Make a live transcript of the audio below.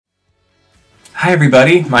Hi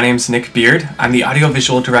everybody, my name's Nick Beard. I'm the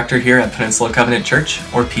audiovisual director here at Peninsula Covenant Church,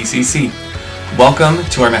 or PCC. Welcome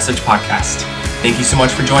to our Message Podcast. Thank you so much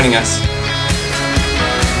for joining us.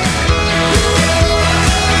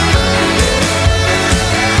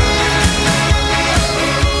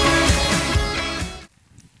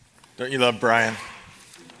 Don't you love Brian?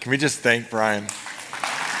 Can we just thank Brian?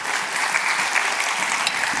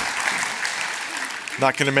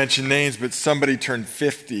 Not going to mention names, but somebody turned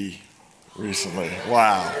 50 recently.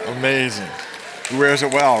 Wow, amazing. He wears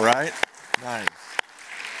it well, right? Nice.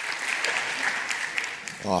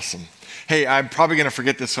 Awesome. Hey, I'm probably going to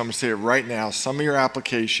forget this, so I'm going to say it right now. Some of your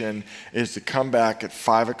application is to come back at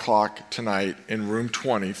 5 o'clock tonight in room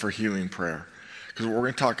 20 for healing prayer. Because what we're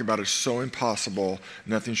going to talk about is so impossible,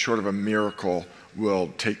 nothing short of a miracle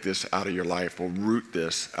will take this out of your life, will root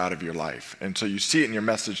this out of your life. And so you see it in your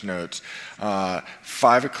message notes,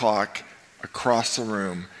 5 o'clock across the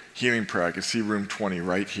room, healing prayer. I can see room 20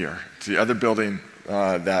 right here. It's the other building,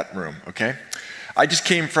 that room, okay? I just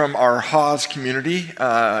came from our Haas community,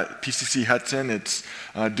 PCC Hudson. It's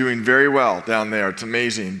doing very well down there. It's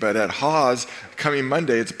amazing. But at Haas, coming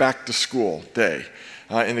Monday, it's back to school day.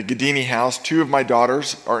 In the Gadini house, 2 of my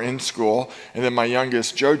daughters are in school, and then my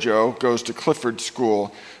youngest, JoJo, goes to Clifford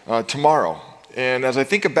School tomorrow. And as I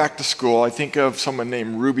think of back to school, I think of someone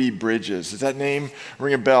named Ruby Bridges. Does that name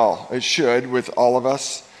ring a bell? It should with all of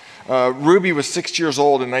us. Ruby was 6 years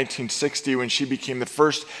old in 1960 when she became the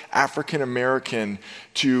first African American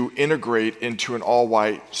to integrate into an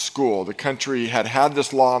all-white school. The country had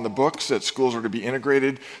this law on the books that schools were to be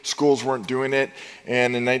integrated. Schools weren't doing it,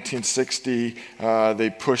 and in 1960 they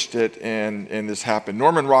pushed it, and this happened.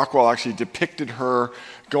 Norman Rockwell actually depicted her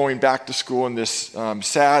going back to school in this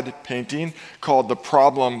sad painting called "The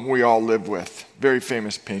Problem We All Live With." Very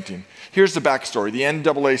famous painting. Here's the backstory. The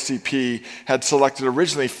NAACP had selected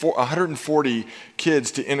originally 140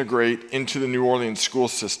 kids to integrate into the New Orleans school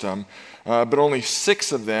system, but only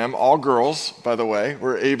 6 of them, all girls, by the way,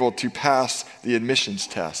 were able to pass the admissions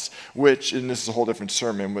test, which, and this is a whole different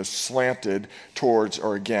sermon, was slanted towards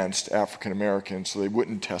or against African Americans, so they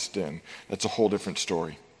wouldn't test in. That's a whole different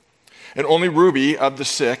story. And only Ruby, of the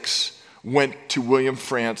 6, went to William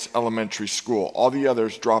Frantz Elementary School. All the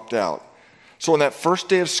others dropped out. So on that first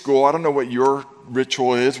day of school, I don't know what your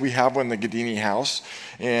ritual is. We have one in the Gadini house,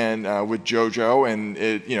 and with JoJo, and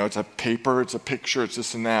it's a paper, it's a picture, it's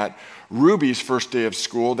this and that. Ruby's first day of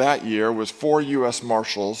school that year was 4 U.S.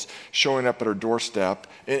 Marshals showing up at her doorstep.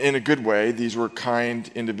 In a good way, these were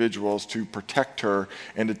kind individuals to protect her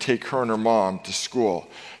and to take her and her mom to school.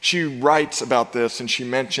 She writes about this, and she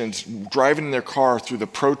mentions driving in their car through the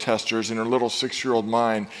protesters in her little 6-year-old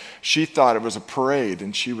mind. She thought it was a parade,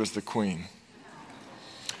 and she was the queen.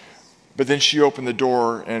 But then she opened the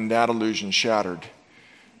door, and that illusion shattered.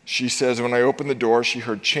 She says, when I opened the door, she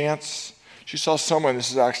heard chants. She saw someone,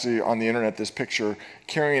 this is actually on the internet, this picture,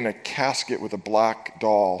 carrying a casket with a black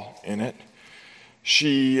doll in it.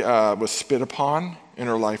 She was spit upon, and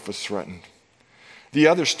her life was threatened. The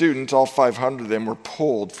other students, all 500 of them, were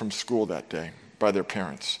pulled from school that day by their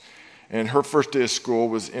parents. And her first day of school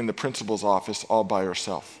was in the principal's office all by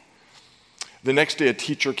herself. The next day, a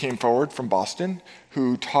teacher came forward from Boston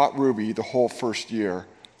who taught Ruby the whole first year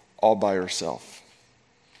all by herself.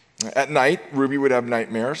 At night, Ruby would have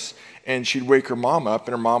nightmares, and she'd wake her mom up,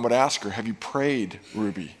 and her mom would ask her, have you prayed,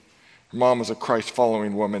 Ruby? Her mom was a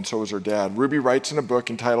Christ-following woman, so was her dad. Ruby writes in a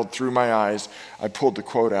book entitled Through My Eyes. I pulled the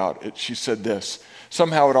quote out. She said this,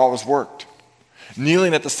 somehow it always worked.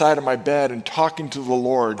 Kneeling at the side of my bed and talking to the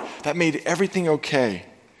Lord, that made everything okay.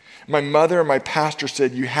 My mother and my pastor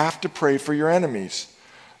said, you have to pray for your enemies.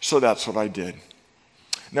 So that's what I did.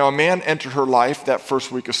 Now, a man entered her life that first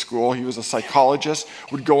week of school. He was a psychologist,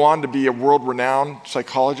 would go on to be a world-renowned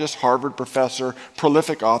psychologist, Harvard professor,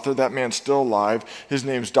 prolific author. That man's still alive. His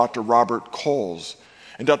name's Dr. Robert Coles.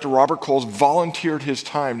 And Dr. Robert Coles volunteered his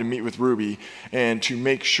time to meet with Ruby and to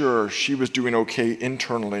make sure she was doing okay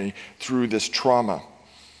internally through this trauma.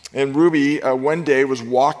 And Ruby, one day, was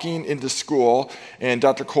walking into school, and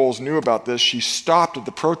Dr. Coles knew about this. She stopped at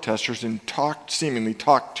the protesters and seemingly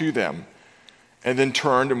talked to them, and then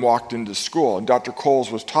turned and walked into school. And Dr.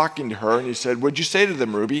 Coles was talking to her, and he said, what'd you say to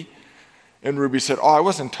them, Ruby? And Ruby said, I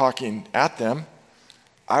wasn't talking at them.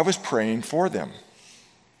 I was praying for them.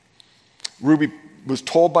 Ruby was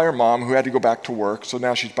told by her mom, who had to go back to work, so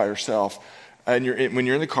now she's by herself, and when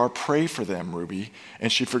you're in the car, pray for them, Ruby.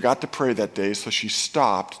 And she forgot to pray that day, so she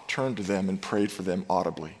stopped, turned to them, and prayed for them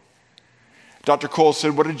audibly. Dr. Coles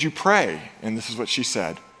said, what did you pray? And this is what she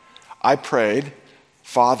said. I prayed,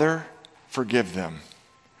 Father, forgive them,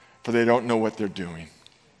 for they don't know what they're doing.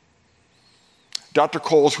 Dr.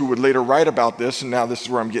 Coles, who would later write about this, and now this is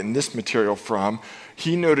where I'm getting this material from,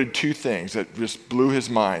 he noted two things that just blew his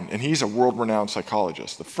mind, and he's a world-renowned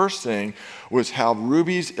psychologist. The first thing was how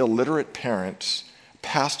Ruby's illiterate parents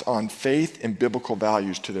passed on faith and biblical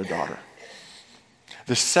values to their daughter.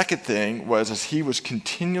 The second thing was, as he was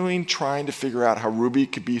continuing trying to figure out how Ruby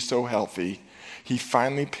could be so healthy, he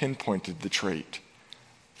finally pinpointed the trait: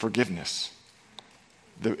 forgiveness.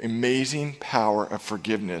 The amazing power of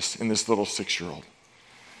forgiveness in this little 6-year-old.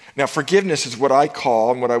 Now, forgiveness is what I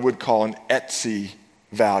call, and what I would call, an Etsy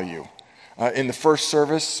value. In the first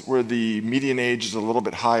service, where the median age is a little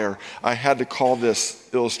bit higher, I had to call this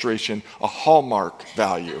illustration a Hallmark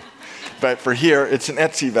value. But for here, it's an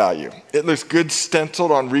Etsy value. It looks good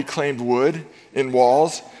stenciled on reclaimed wood in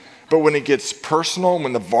walls, but when it gets personal,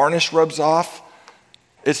 when the varnish rubs off,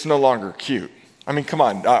 it's no longer cute. I mean, come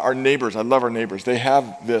on, our neighbors, I love our neighbors. They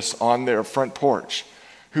have this on their front porch.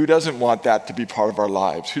 Who doesn't want that to be part of our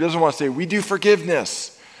lives? Who doesn't want to say, we do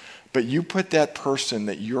forgiveness? But you put that person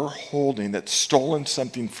that you're holding, that's stolen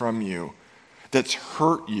something from you, that's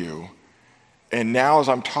hurt you, and now as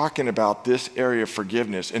I'm talking about this area of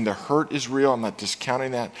forgiveness, and the hurt is real, I'm not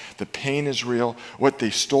discounting that, the pain is real, what they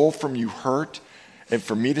stole from you hurt, and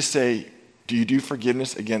for me to say, do you do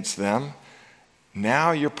forgiveness against them?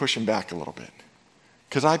 Now you're pushing back a little bit,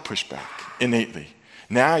 because I push back innately.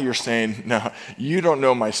 Now you're saying, no, you don't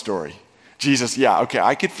know my story. Jesus, yeah, okay,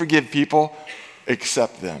 I could forgive people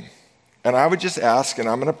except them. And I would just ask, and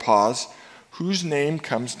I'm going to pause, whose name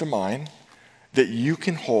comes to mind that you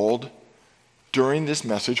can hold during this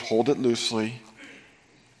message, hold it loosely,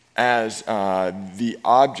 as the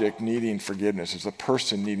object needing forgiveness, as the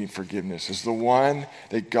person needing forgiveness, as the one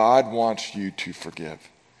that God wants you to forgive.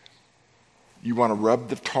 You want to rub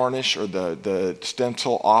the tarnish or the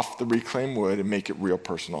stencil off the reclaimed wood and make it real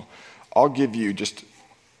personal. I'll give you just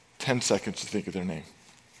 10 seconds to think of their name.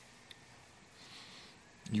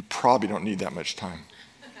 You probably don't need that much time.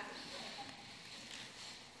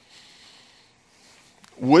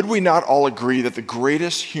 Would we not all agree that the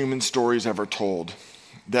greatest human stories ever told,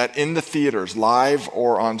 that in the theaters, live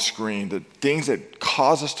or on screen, the things that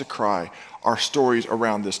cause us to cry are stories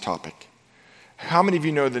around this topic? How many of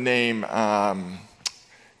you know the name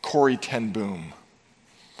Corrie ten Boom?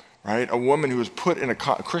 Right? A woman who was put in a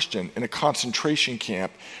Christian in a concentration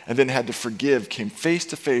camp and then had to forgive, came face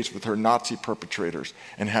to face with her Nazi perpetrators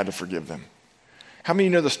and had to forgive them. How many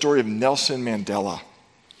of you know the story of Nelson Mandela?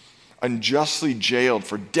 Unjustly jailed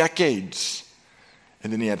for decades,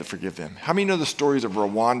 and then he had to forgive them. How many know the stories of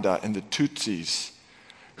Rwanda and the Tutsis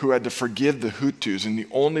who had to forgive the Hutus, and the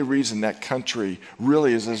only reason that country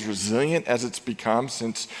really is as resilient as it's become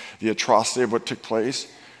since the atrocity of what took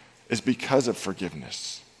place is because of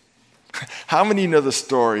forgiveness? How many know the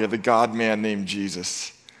story of the God-man named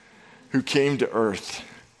Jesus who came to earth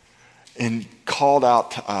and called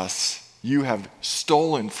out to us, you have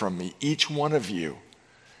stolen from me, each one of you,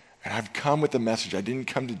 and I've come with a message. I didn't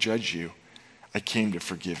come to judge you. I came to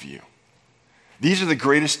forgive you. These are the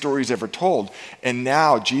greatest stories ever told. And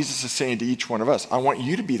now Jesus is saying to each one of us, I want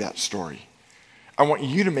you to be that story. I want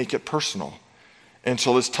you to make it personal. And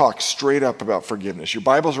so let's talk straight up about forgiveness. Your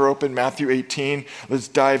Bibles are open, Matthew 18. Let's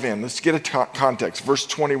dive in. Let's get a context. Verse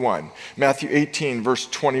 21. Matthew 18, verse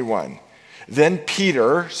 21. Then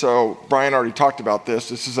Peter, so Brian already talked about this.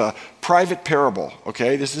 This is a private parable,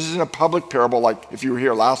 okay? This isn't a public parable like if you were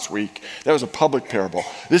here last week. That was a public parable.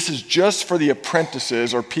 This is just for the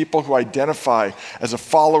apprentices or people who identify as a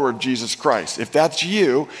follower of Jesus Christ. If that's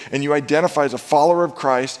you and you identify as a follower of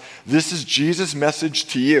Christ, this is Jesus' message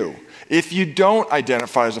to you. If you don't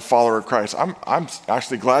identify as a follower of Christ, I'm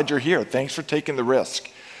actually glad you're here. Thanks for taking the risk.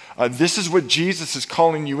 This is what Jesus is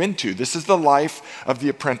calling you into. This is the life of the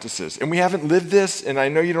apprentices. And we haven't lived this, and I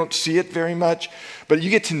know you don't see it very much, but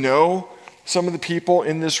you get to know some of the people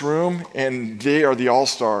in this room, and they are the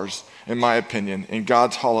all-stars, in my opinion, in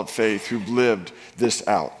God's Hall of Faith who've lived this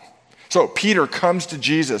out. So Peter comes to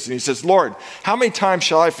Jesus and he says, Lord, how many times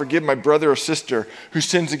shall I forgive my brother or sister who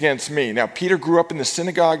sins against me? Now, Peter grew up in the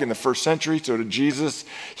synagogue in the first century, so did Jesus.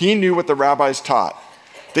 He knew what the rabbis taught.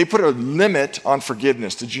 They put a limit on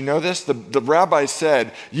forgiveness. Did you know this? The rabbis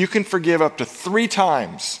said, you can forgive up to 3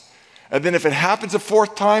 times. And then if it happens a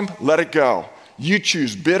 4th time, let it go. You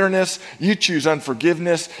choose bitterness, you choose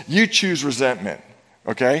unforgiveness, you choose resentment.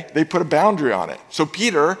 Okay? They put a boundary on it. So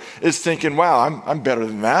Peter is thinking, wow, I'm better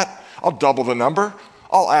than that. I'll double the number.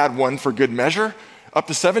 I'll add 1 for good measure. Up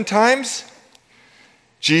to 7 times?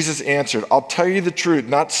 Jesus answered, I'll tell you the truth.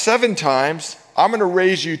 Not 7 times. I'm going to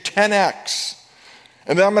raise you 10x.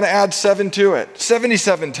 And then I'm going to add 7 to it.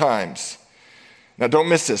 77 times. Now don't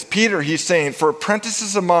miss this. Peter, he's saying, for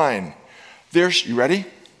apprentices of mine, You ready?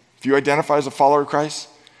 If you identify as a follower of Christ,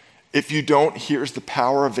 if you don't, here's the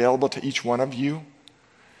power available to each one of you.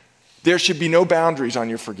 There should be no boundaries on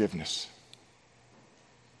your forgiveness.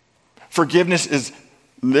 Forgiveness is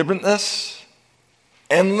limitless,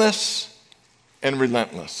 endless, and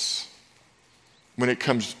relentless when it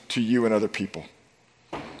comes to you and other people.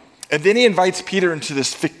 And then he invites Peter into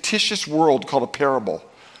this fictitious world called a parable,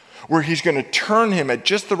 where he's going to turn him at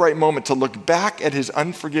just the right moment to look back at his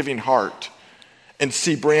unforgiving heart and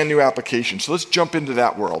see brand new application. So let's jump into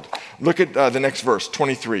that world. Look at the next verse,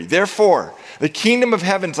 23. Therefore, the kingdom of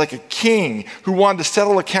heaven is like a king who wanted to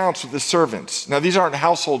settle accounts with his servants. Now, these aren't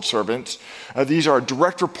household servants. These are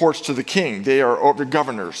direct reports to the king. They are over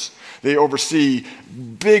governors. They oversee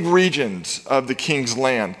big regions of the king's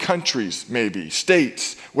land, countries maybe,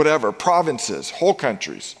 states, whatever, provinces, whole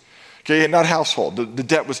countries. Okay, not household. The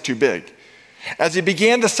debt was too big. As he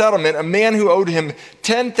began the settlement, a man who owed him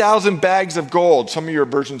 10,000 bags of gold, some of your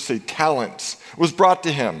versions say talents, was brought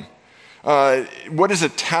to him. What is a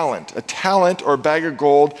talent? A talent or a bag of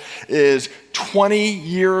gold is 20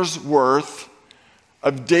 years worth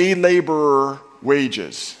of day laborer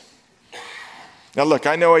wages. Now look,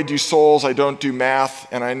 I know I do souls, I don't do math,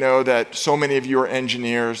 and I know that so many of you are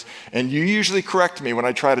engineers, and you usually correct me when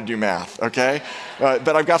I try to do math, okay? But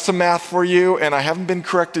I've got some math for you, and I haven't been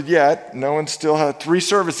corrected yet. No one still had 3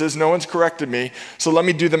 services, no one's corrected me, so let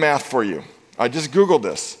me do the math for you. I just Googled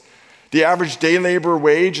this. The average day labor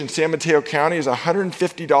wage in San Mateo County is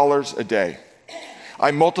 $150 a day.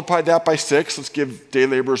 I multiplied that by 6, let's give day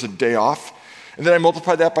laborers a day off. And then I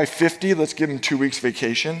multiplied that by 50, let's give them 2 weeks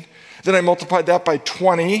vacation. Then I multiplied that by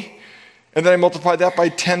 20, and then I multiplied that by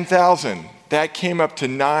 10,000. That came up to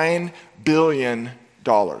 $9 billion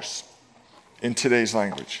in today's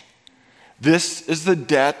language. This is the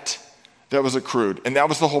debt that was accrued, and that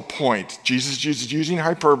was the whole point. Jesus is using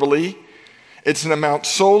hyperbole. It's an amount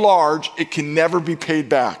so large, it can never be paid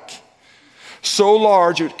back. So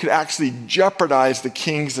large, it could actually jeopardize the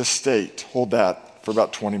king's estate. Hold that for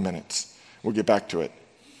about 20 minutes. We'll get back to it.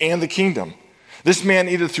 And the kingdom. This man,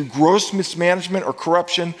 either through gross mismanagement or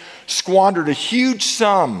corruption, squandered a huge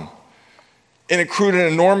sum and accrued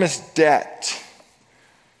an enormous debt.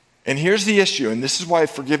 And here's the issue, and this is why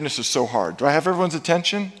forgiveness is so hard. Do I have everyone's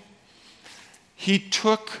attention? He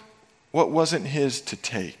took what wasn't his to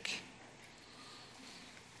take.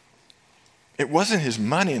 It wasn't his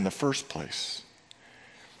money in the first place.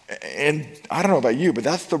 And I don't know about you, but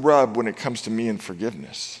that's the rub when it comes to me and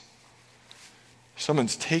forgiveness.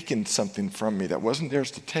 Someone's taken something from me that wasn't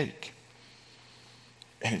theirs to take.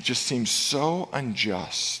 And it just seems so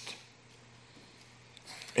unjust.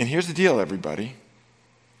 And here's the deal, everybody.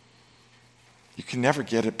 You can never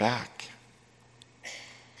get it back.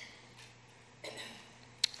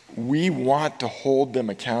 We want to hold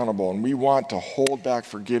them accountable, and we want to hold back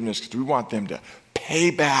forgiveness because we want them to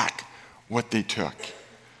pay back what they took.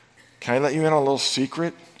 Can I let you in on a little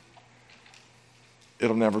secret?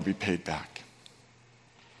 It'll never be paid back.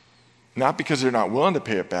 Not because they're not willing to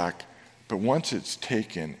pay it back, but once it's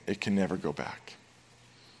taken, it can never go back.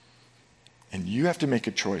 And you have to make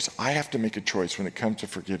a choice. I have to make a choice when it comes to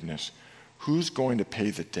forgiveness. Who's going to pay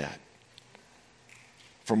the debt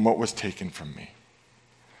from what was taken from me?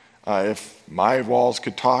 If my walls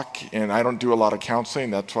could talk, and I don't do a lot of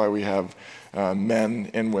counseling, that's why we have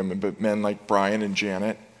men and women, but men like Brian and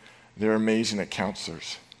Janet, they're amazing at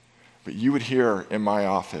counselors. But you would hear in my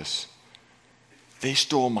office, they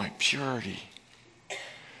stole my purity.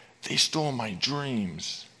 They stole my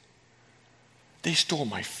dreams. They stole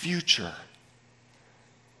my future.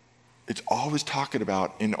 It's always talking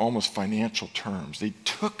about in almost financial terms. They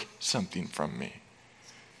took something from me.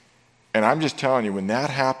 And I'm just telling you, when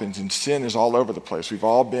that happens and sin is all over the place, we've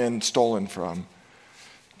all been stolen from,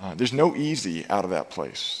 there's no easy out of that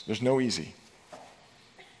place. There's no easy.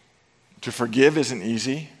 To forgive isn't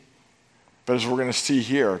easy. But as we're going to see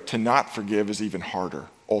here, to not forgive is even harder.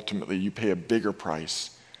 Ultimately, you pay a bigger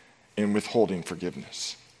price in withholding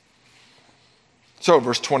forgiveness. So,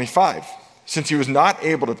 verse 25. Since he was not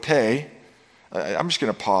able to pay, I'm just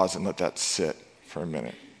going to pause and let that sit for a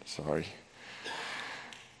minute. Sorry.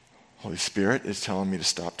 Holy Spirit is telling me to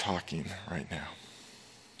stop talking right now.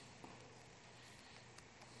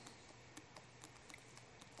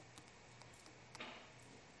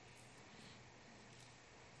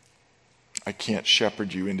 I can't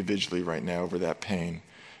shepherd you individually right now over that pain,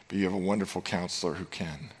 but you have a wonderful counselor who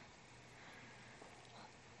can.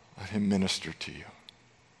 Let him minister to you.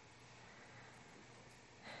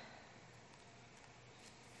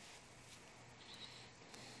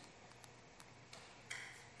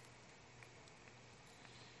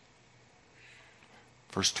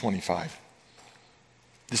 Verse 25.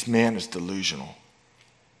 This man is delusional.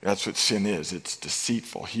 That's what sin is. It's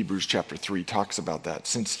deceitful. Hebrews chapter 3 talks about that.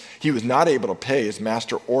 Since he was not able to pay, his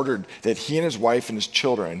master ordered that he and his wife and his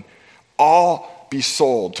children all be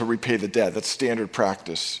sold to repay the debt. That's standard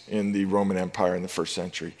practice in the Roman Empire in the first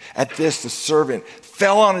century. At this, the servant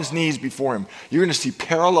fell on his knees before him. You're going to see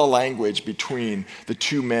parallel language between the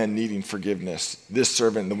two men needing forgiveness, this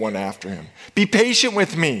servant and the one after him. Be patient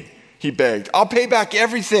with me, he begged. I'll pay back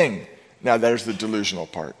everything. Now there's the delusional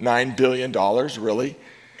part. $9 billion, really?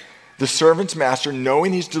 The servant's master,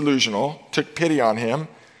 knowing he's delusional, took pity on him,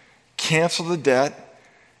 canceled the debt,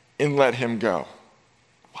 and let him go.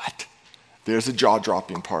 What? There's a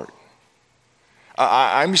jaw-dropping part.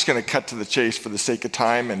 I'm just going to cut to the chase for the sake of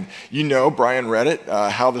time. And you know, Brian read it,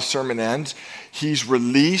 how the sermon ends. He's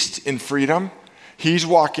released in freedom. He's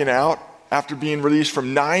walking out after being released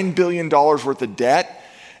from $9 billion worth of debt.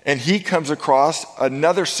 And he comes across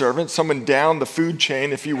another servant, someone down the food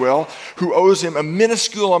chain, if you will, who owes him a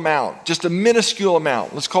minuscule amount, just a minuscule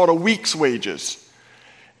amount. Let's call it a week's wages.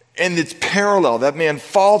 And it's parallel. That man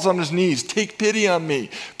falls on his knees. Take pity on me.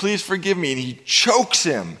 Please forgive me. And he chokes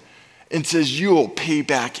him and says, you'll pay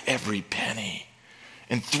back every penny.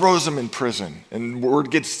 And throws him in prison. And word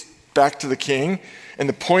gets back to the king. And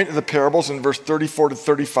the point of the parables in verse 34 to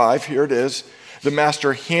 35, here it is. The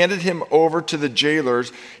master handed him over to the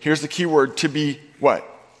jailers. Here's the key word, to be what?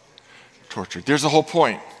 Tortured. There's the whole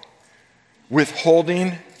point.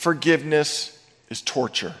 Withholding forgiveness is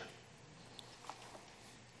torture.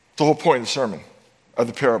 The whole point of the sermon, of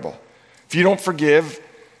the parable. If you don't forgive,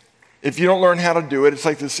 if you don't learn how to do it, it's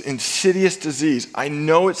like this insidious disease. I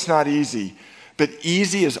know it's not easy, but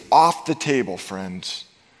easy is off the table, friends.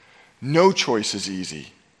 No choice is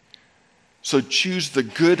easy. So choose the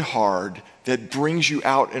good hard that brings you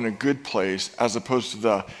out in a good place as opposed to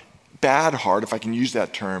the bad hard, if I can use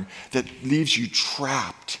that term, that leaves you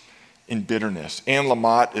trapped in bitterness. Anne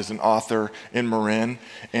Lamott is an author in Marin,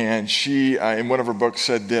 and she, in one of her books,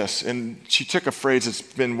 said this, and she took a phrase that's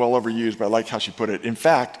been well overused, but I like how she put it. In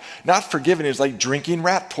fact, not forgiving is like drinking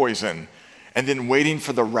rat poison and then waiting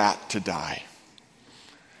for the rat to die.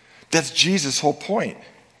 That's Jesus' whole point.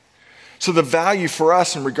 So the value for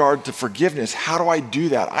us in regard to forgiveness, how do I do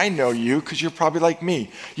that? I know you because you're probably like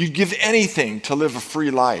me. You'd give anything to live a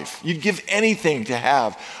free life. You'd give anything to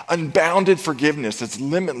have unbounded forgiveness that's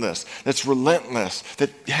limitless, that's relentless,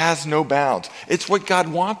 that has no bounds. It's what God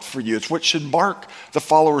wants for you. It's what should mark the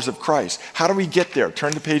followers of Christ. How do we get there?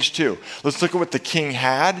 Turn to page 2. Let's look at what the king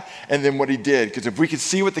had and then what he did. Because if we can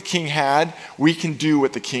see what the king had, we can do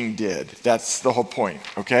what the king did. That's the whole point,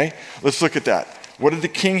 okay? Let's look at that. What did the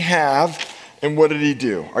king have and what did he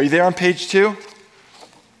do? Are you there on page 2?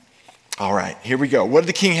 All right, here we go. What did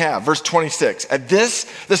the king have? Verse 26. At this,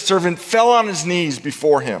 the servant fell on his knees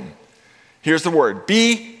before him. Here's the word.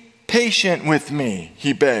 Be patient with me,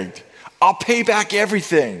 he begged. I'll pay back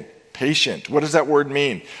everything. Patient. What does that word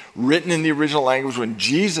mean? Written in the original language, when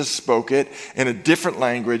Jesus spoke it in a different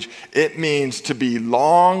language, it means to be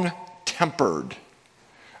long-tempered.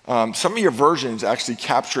 Some of your versions actually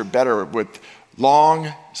capture it better with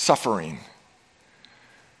long suffering.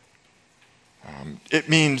 It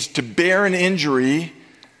means to bear an injury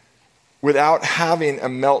without having a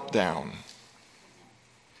meltdown.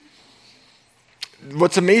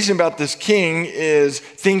 What's amazing about this king is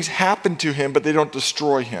things happen to him, but they don't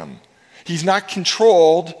destroy him. He's not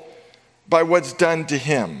controlled by what's done to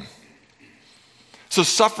him. So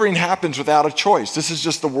suffering happens without a choice. This is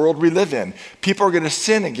just the world we live in. People are going to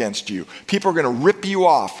sin against you. People are going to rip you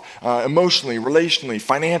off emotionally, relationally,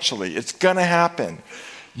 financially. It's going to happen.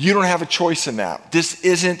 You don't have a choice in that. This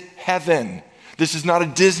isn't heaven. This is not a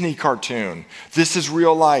Disney cartoon. This is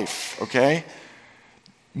real life, okay?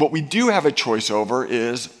 What we do have a choice over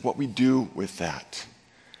is what we do with that.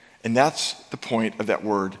 And that's the point of that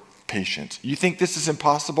word, patience. You think this is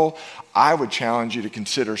impossible? I would challenge you to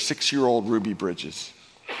consider 6-year-old Ruby Bridges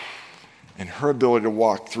and her ability to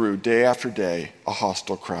walk through day after day a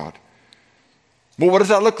hostile crowd. Well, what does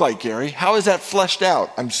that look like, Gary? How is that fleshed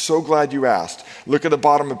out? I'm so glad you asked. Look at the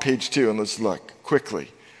bottom of page 2 and let's look quickly.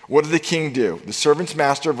 What did the king do? The servant's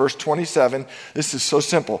master, verse 27, this is so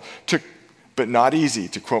simple, took, but not easy,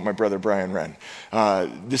 to quote my brother Brian Wren.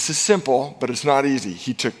 This is simple, but it's not easy.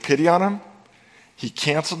 He took pity on him. He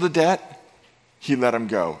canceled the debt. He let him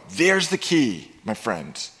go. There's the key, my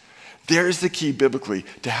friends. There's the key biblically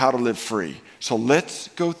to how to live free. So let's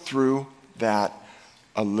go through that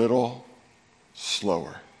a little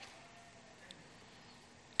slower.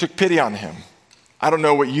 Took pity on him. I don't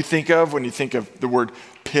know what you think of when you think of the word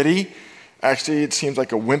pity. Actually, it seems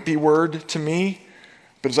like a wimpy word to me.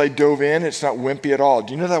 But as I dove in, it's not wimpy at all.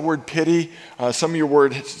 Do you know that word pity? Some of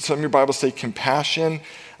your Bibles say compassion.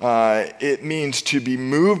 It means to be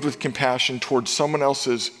moved with compassion towards someone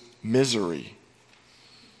else's misery.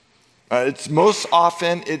 It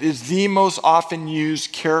is the most often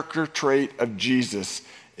used character trait of Jesus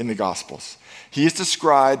in the Gospels. He is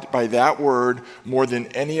described by that word more than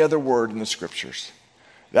any other word in the Scriptures.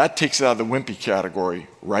 That takes it out of the wimpy category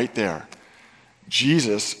right there.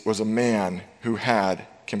 Jesus was a man who had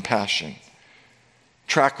compassion.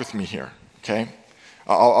 Track with me here, okay?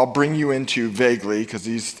 I'll bring you into vaguely, because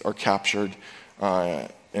these are captured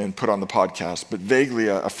and put on the podcast, but vaguely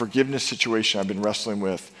a forgiveness situation I've been wrestling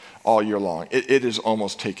with all year long. It has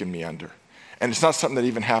almost taken me under. And it's not something that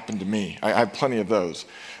even happened to me. I have plenty of those.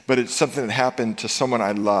 But it's something that happened to someone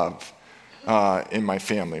I love in my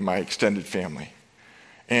family, my extended family.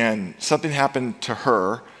 And something happened to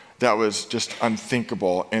her that was just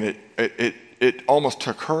unthinkable, and it almost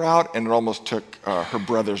took her out, and it almost took her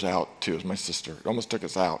brothers out too, as my sister. It almost took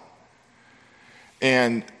us out.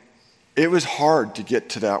 And it was hard to get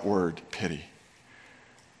to that word, pity.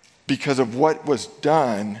 Because of what was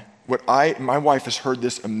done, my wife has heard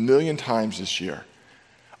this a million times this year.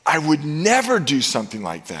 I would never do something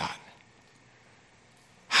like that.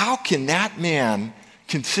 How can that man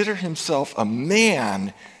consider himself a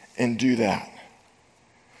man and do that?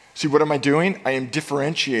 See, what am I doing? I am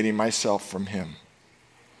differentiating myself from him.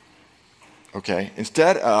 Okay?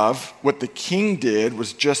 Instead of what the king did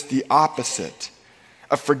was just the opposite.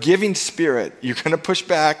 A forgiving spirit, you're going to push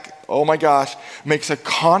back, oh my gosh, makes a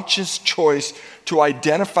conscious choice to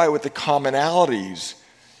identify with the commonalities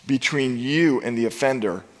between you and the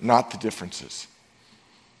offender, not the differences.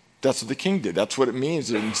 That's what the king did. That's what it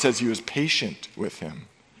means. It says he was patient with him.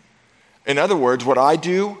 In other words, what I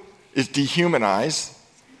do is dehumanize.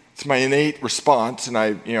 It's my innate response, and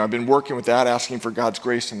I've been working with that, asking for God's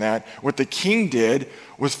grace in that. What the king did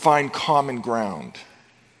was find common ground.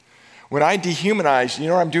 When I dehumanize, you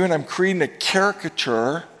know what I'm doing? I'm creating a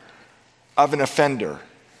caricature of an offender.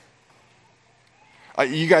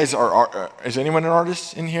 You guys is anyone an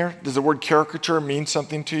artist in here? Does the word caricature mean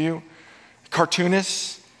something to you?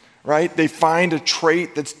 Cartoonists, right? They find a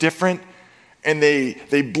trait that's different and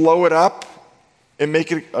they blow it up and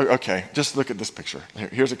make it, okay, just look at this picture.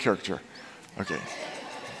 Here's a caricature. Okay.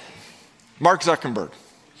 Mark Zuckerberg.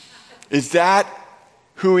 Is that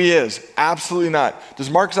who he is? Absolutely not. Does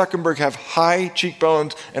Mark Zuckerberg have high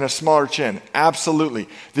cheekbones and a smaller chin? Absolutely.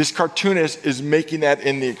 This cartoonist is making that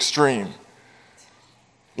in the extreme.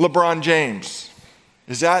 LeBron James.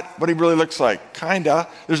 Is that what he really looks like? Kinda.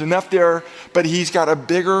 There's enough there, but he's got a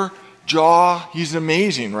bigger jaw. He's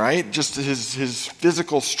amazing, right? Just his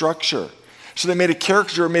physical structure. So they made a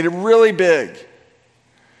caricature, made it really big.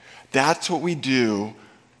 That's what we do.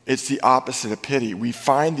 It's the opposite of pity. We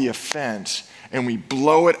find the offense and we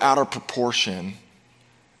blow it out of proportion.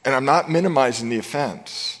 And I'm not minimizing the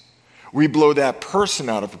offense. We blow that person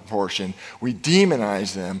out of proportion. We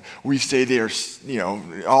demonize them. We say they are,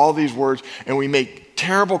 all these words, and we make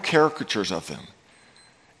terrible caricatures of them.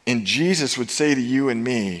 And Jesus would say to you and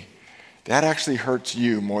me, that actually hurts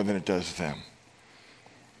you more than it does them.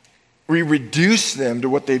 We reduce them to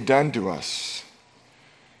what they've done to us.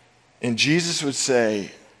 And Jesus would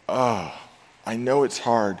say, oh, I know it's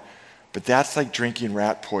hard, but that's like drinking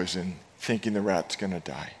rat poison, thinking the rat's going to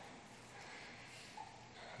die.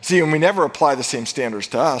 See, and we never apply the same standards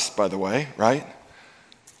to us, by the way, right?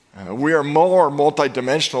 We are more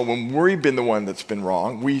multidimensional when we've been the one that's been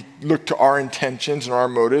wrong. We look to our intentions and our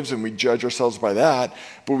motives, and we judge ourselves by that,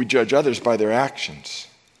 but we judge others by their actions.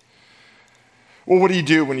 Well, what do you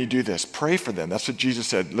do when you do this? Pray for them. That's what Jesus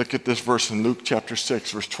said. Look at this verse in Luke chapter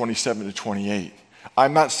 6, verse 27 to 28.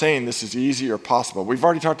 I'm not saying this is easy or possible. We've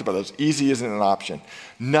already talked about this. Easy isn't an option.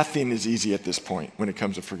 Nothing is easy at this point when it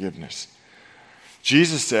comes to forgiveness.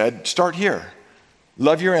 Jesus said, start here.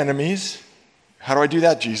 Love your enemies. How do I do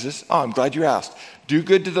that, Jesus? Oh, I'm glad you asked. Do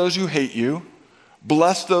good to those who hate you.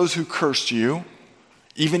 Bless those who curse you,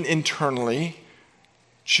 even internally.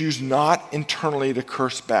 Choose not internally to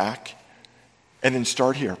curse back. And then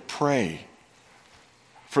start here. Pray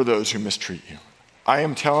for those who mistreat you. I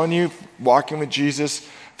am telling you, walking with Jesus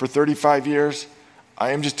for 35 years,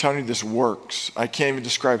 I am just telling you this works. I can't even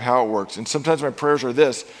describe how it works. And sometimes my prayers are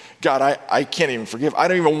this, God, I can't even forgive. I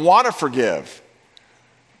don't even want to forgive.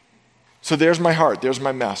 So there's my heart. There's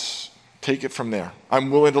my mess. Take it from there. I'm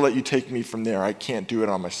willing to let you take me from there. I can't do it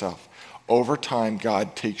on myself. Over time,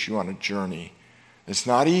 God takes you on a journey. It's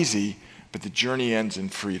not easy, but the journey ends in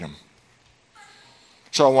freedom.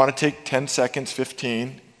 So I want to take 10 seconds,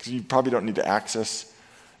 15, because you probably don't need to access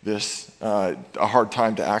this, a hard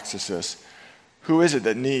time to access this. Who is it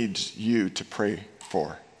that needs you to pray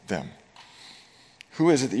for them? Who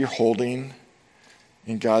is it that you're holding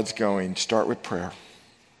and God's going? Start with prayer.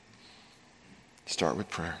 Start with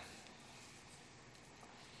prayer.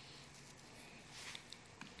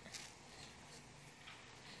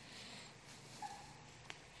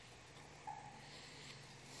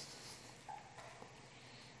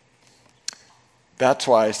 That's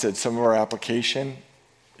why I said some of our application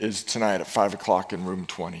is tonight at 5 o'clock in room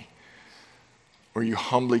 20, where you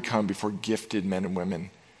humbly come before gifted men and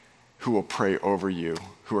women who will pray over you,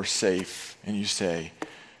 who are safe, and you say,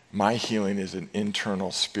 my healing is an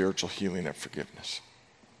internal spiritual healing of forgiveness.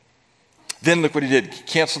 Then look what he did, he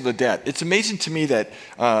canceled the debt. It's amazing to me that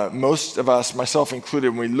most of us, myself included,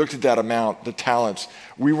 when we looked at that amount, the talents,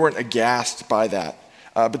 we weren't aghast by that.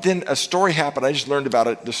 But then a story happened, I just learned about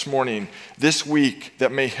it this morning, this week,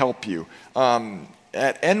 that may help you.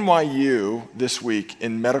 At NYU this week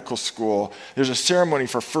in medical school, there's a ceremony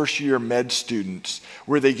for first-year med students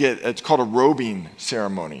where they it's called a robing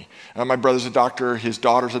ceremony. My brother's a doctor, his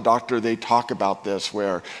daughter's a doctor, they talk about this,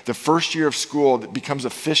 where the first year of school becomes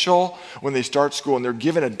official when they start school, and they're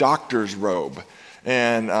given a doctor's robe.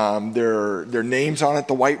 And their names on it,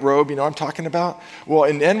 the white robe, you know what I'm talking about? Well,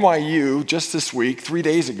 in NYU, just this week, 3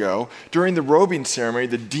 days ago, during the robing ceremony,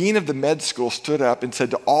 the dean of the med school stood up and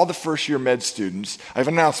said to all the first-year med students, I have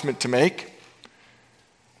an announcement to make.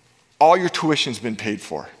 All your tuition's been paid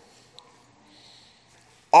for.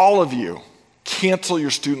 All of you, cancel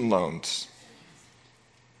your student loans.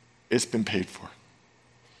 It's been paid for.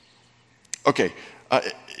 Okay.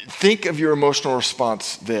 Think of your emotional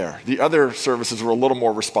response there. The other services were a little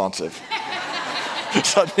more responsive.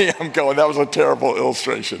 Suddenly I'm going, that was a terrible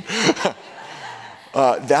illustration.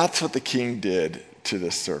 That's what the king did to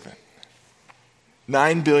this servant.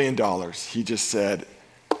 $9 billion, he just said,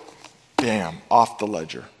 bam, off the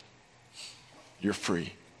ledger. You're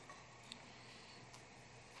free.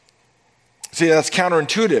 See, that's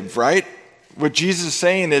counterintuitive, right? What Jesus is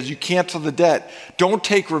saying is you cancel the debt. Don't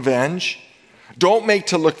take revenge. Don't make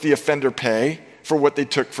to look the offender pay for what they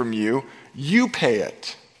took from you. You pay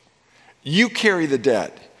it. You carry the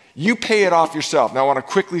debt. You pay it off yourself. Now I want to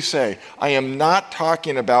quickly say, I am not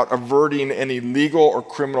talking about averting any legal or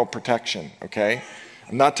criminal protection, okay?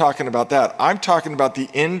 I'm not talking about that. I'm talking about the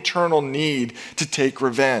internal need to take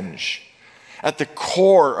revenge. At the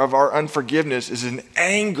core of our unforgiveness is an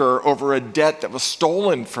anger over a debt that was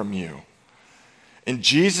stolen from you. And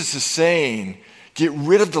Jesus is saying, get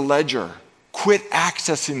rid of the ledger. Quit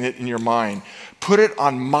accessing it in your mind. Put it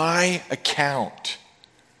on my account.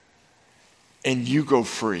 And you go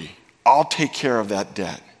free. I'll take care of that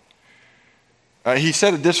debt. He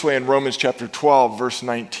said it this way in Romans chapter 12, verse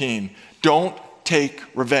 19. Don't take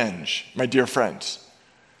revenge, my dear friends,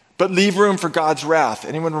 but leave room for God's wrath.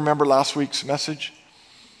 Anyone remember last week's message?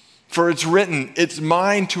 For it's written, it's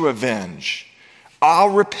mine to avenge. I'll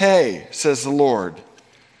repay, says the Lord.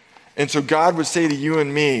 And so God would say to you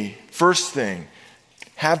and me, first thing,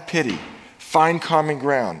 have pity, find common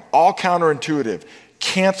ground, all counterintuitive,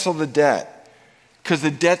 cancel the debt, because the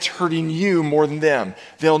debt's hurting you more than them.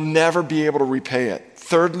 They'll never be able to repay it.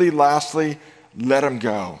 Thirdly, lastly, let them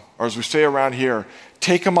go. Or as we say around here,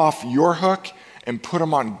 take them off your hook and put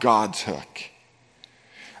them on God's hook.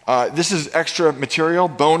 This is extra material,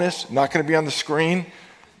 bonus, not going to be on the screen.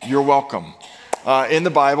 You're welcome. In the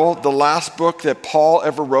Bible, the last book that Paul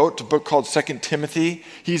ever wrote, a book called 2 Timothy,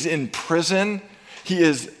 he's in prison. He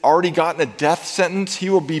has already gotten a death sentence. He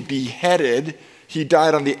will be beheaded. He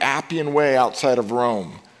died on the Appian Way outside of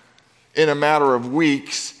Rome in a matter of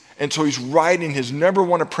weeks. And so he's writing his number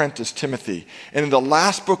one apprentice, Timothy. And in the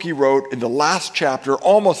last book he wrote, in the last chapter,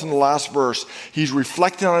 almost in the last verse, he's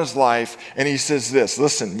reflecting on his life, and he says this,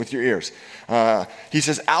 listen with your ears. He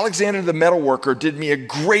says, Alexander the metalworker did me a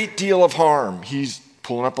great deal of harm. He's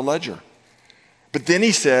pulling up a ledger. But then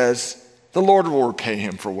he says, the Lord will repay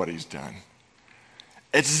him for what he's done.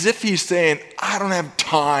 It's as if he's saying, I don't have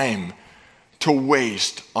time to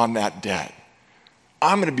waste on that debt.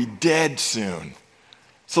 I'm going to be dead soon.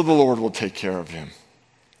 So the Lord will take care of him.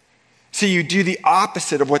 See, you do the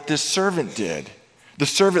opposite of what this servant did. The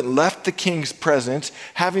servant left the king's presence,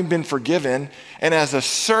 having been forgiven, and as a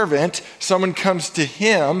servant, someone comes to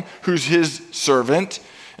him, who's his servant.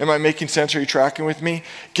 Am I making sense? Are you tracking with me?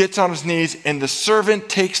 Gets on his knees, and the servant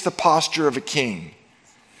takes the posture of a king,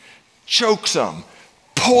 chokes him,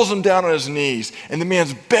 pulls him down on his knees, and the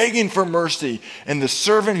man's begging for mercy. And the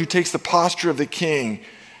servant who takes the posture of the king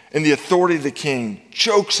and the authority of the king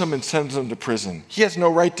chokes him and sends him to prison. He has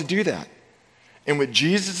no right to do that. And what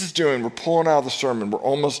Jesus is doing, we're pulling out of the sermon, we're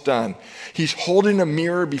almost done. He's holding a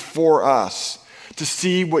mirror before us to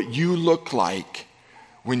see what you look like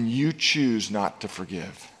when you choose not to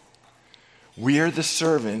forgive. We are the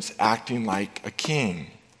servants acting like a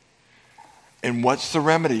king. And what's the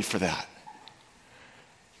remedy for that?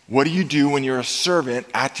 What do you do when you're a servant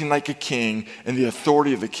acting like a king in the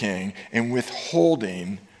authority of the king and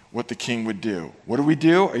withholding what the king would do? What do we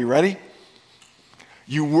do? Are you ready?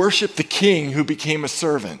 You worship the king who became a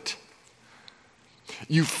servant.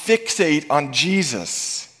 You fixate on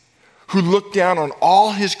Jesus, who looked down on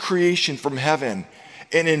all his creation from heaven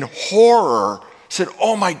and in horror said,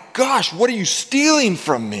 "Oh my gosh, what are you stealing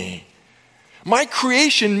from me? My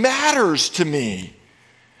creation matters to me."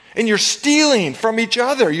 And you're stealing from each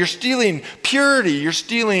other. You're stealing purity. You're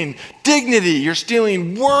stealing dignity. You're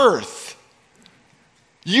stealing worth.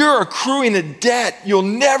 You're accruing a debt you'll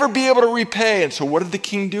never be able to repay. And so what did the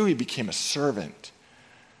king do? He became a servant.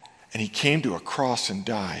 And he came to a cross and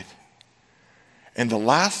died. And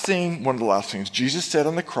one of the last things Jesus said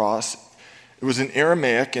on the cross, it was in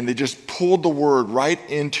Aramaic, and they just pulled the word right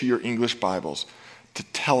into your English Bibles,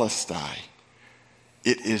 tetelestai.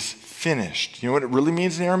 It is finished. You know what it really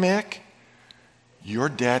means in Aramaic? Your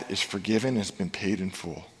debt is forgiven and has been paid in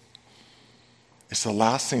full. It's the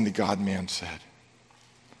last thing the God-man said.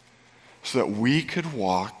 So that we could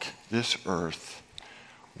walk this earth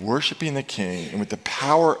worshiping the King, and with the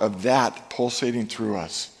power of that pulsating through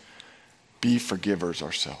us, be forgivers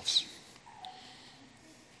ourselves.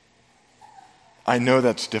 I know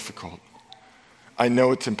that's difficult. I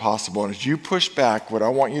know it's impossible. And as you push back, what I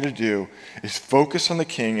want you to do is focus on the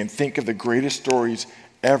King and think of the greatest stories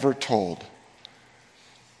ever told,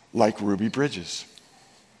 like Ruby Bridges.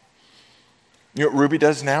 You know what Ruby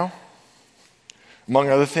does now? Among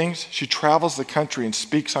other things, she travels the country and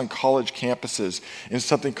speaks on college campuses in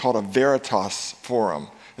something called a Veritas Forum.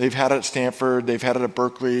 They've had it at Stanford, they've had it at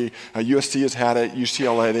Berkeley, USC has had it,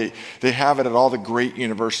 UCLA, they have it at all the great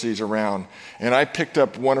universities around. And I picked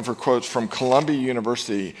up one of her quotes from Columbia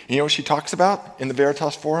University. You know what she talks about in the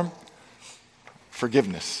Veritas Forum?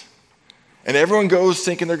 Forgiveness. And everyone goes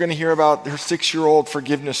thinking they're going to hear about her 6-year-old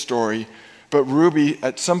forgiveness story, but Ruby,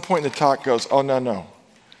 at some point in the talk, goes, "Oh, no.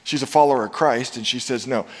 She's a follower of Christ," and she says,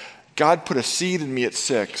 "No, God put a seed in me at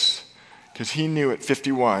 6, because he knew at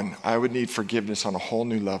 51 I would need forgiveness on a whole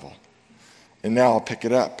new level. And now I'll pick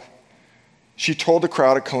it up." She told the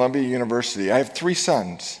crowd at Columbia University, "I have 3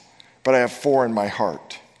 sons, but I have 4 in my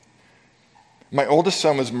heart. My oldest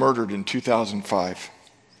son was murdered in 2005.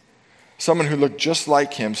 Someone who looked just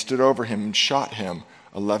like him stood over him and shot him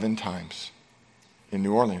 11 times in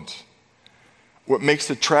New Orleans. What makes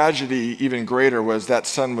the tragedy even greater was that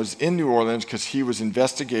son was in New Orleans because he was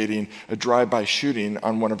investigating a drive-by shooting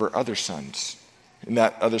on one of her other sons. And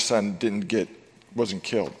that other son wasn't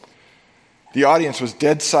killed. The audience was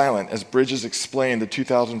dead silent as Bridges explained the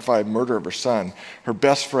 2005 murder of her son, her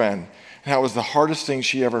best friend, and how it was the hardest thing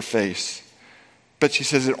she ever faced. But she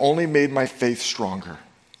says, "It only made my faith stronger.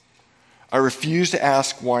 I refused to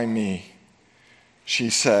ask why me." She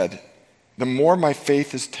said, "The more my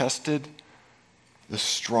faith is tested, the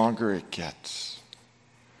stronger it gets."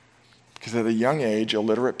 Because at a young age,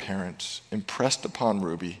 illiterate parents impressed upon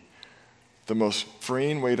Ruby the most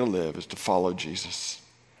freeing way to live is to follow Jesus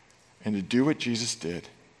and to do what Jesus did,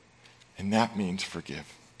 and that means forgive.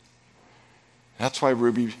 That's why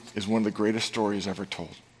Ruby is one of the greatest stories ever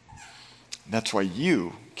told. That's why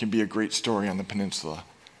you can be a great story on the peninsula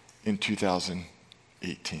in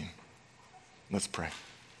 2018. Let's pray.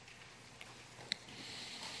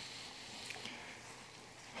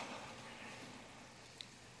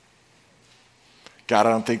 God, I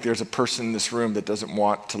don't think there's a person in this room that doesn't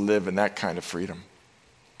want to live in that kind of freedom.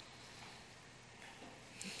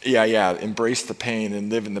 Yeah, embrace the pain and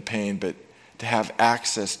live in the pain, but to have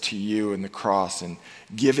access to you and the cross and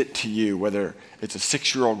give it to you, whether it's a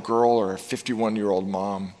 6-year-old girl or a 51-year-old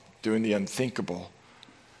mom doing the unthinkable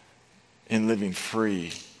and living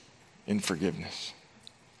free in forgiveness.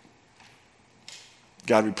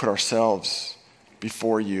 God, we put ourselves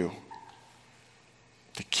before you,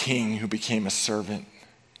 the King who became a servant,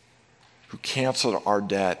 who canceled our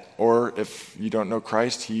debt, or if you don't know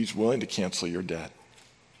Christ, he's willing to cancel your debt.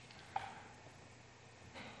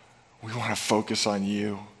 We want to focus on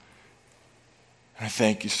you. And I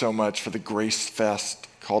thank you so much for the Grace Fest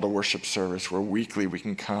called a worship service where weekly we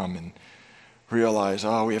can come and realize,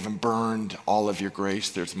 we haven't burned all of your grace.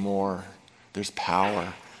 There's more. There's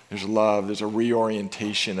power. There's love. There's a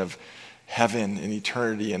reorientation of heaven and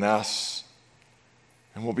eternity in us.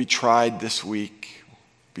 And we'll be tried this week,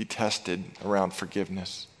 be tested around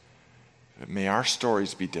forgiveness. But may our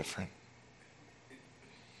stories be different.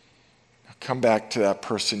 Now come back to that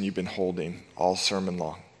person you've been holding all sermon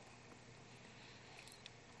long.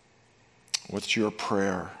 What's your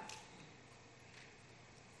prayer?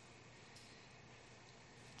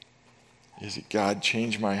 Is it, God,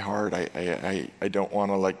 change my heart? I don't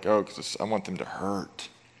want to let go because I want them to hurt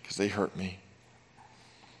because they hurt me.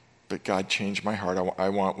 But God, change my heart. I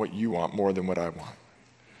want what you want more than what I want.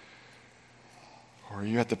 Or are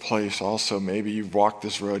you at the place also, maybe you've walked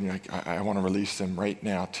this road and you're like, I want to release them right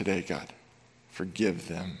now today, God. Forgive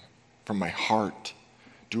them from my heart.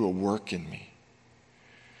 Do a work in me.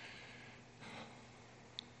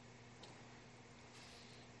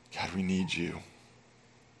 God, we need you.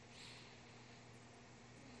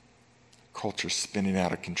 Culture's spinning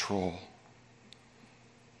out of control.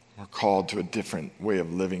 We're called to a different way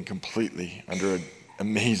of living completely under an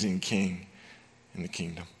amazing King in the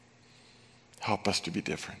kingdom. Help us to be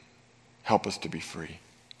different. Help us to be free.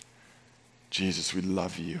 Jesus, we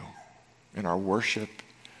love you. And our worship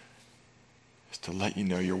is to let you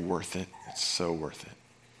know you're worth it. It's so worth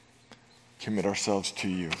it. Commit ourselves to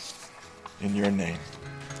you in your name.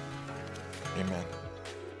 Amen.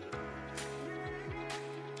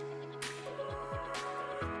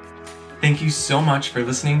 Thank you so much for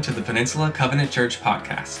listening to the Peninsula Covenant Church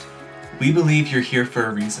podcast. We believe you're here for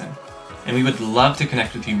a reason, and we would love to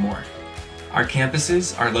connect with you more. Our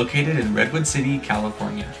campuses are located in Redwood City,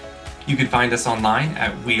 California. You can find us online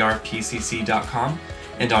at wearepcc.com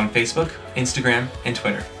and on Facebook, Instagram, and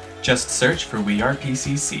Twitter. Just search for We Are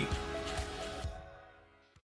PCC.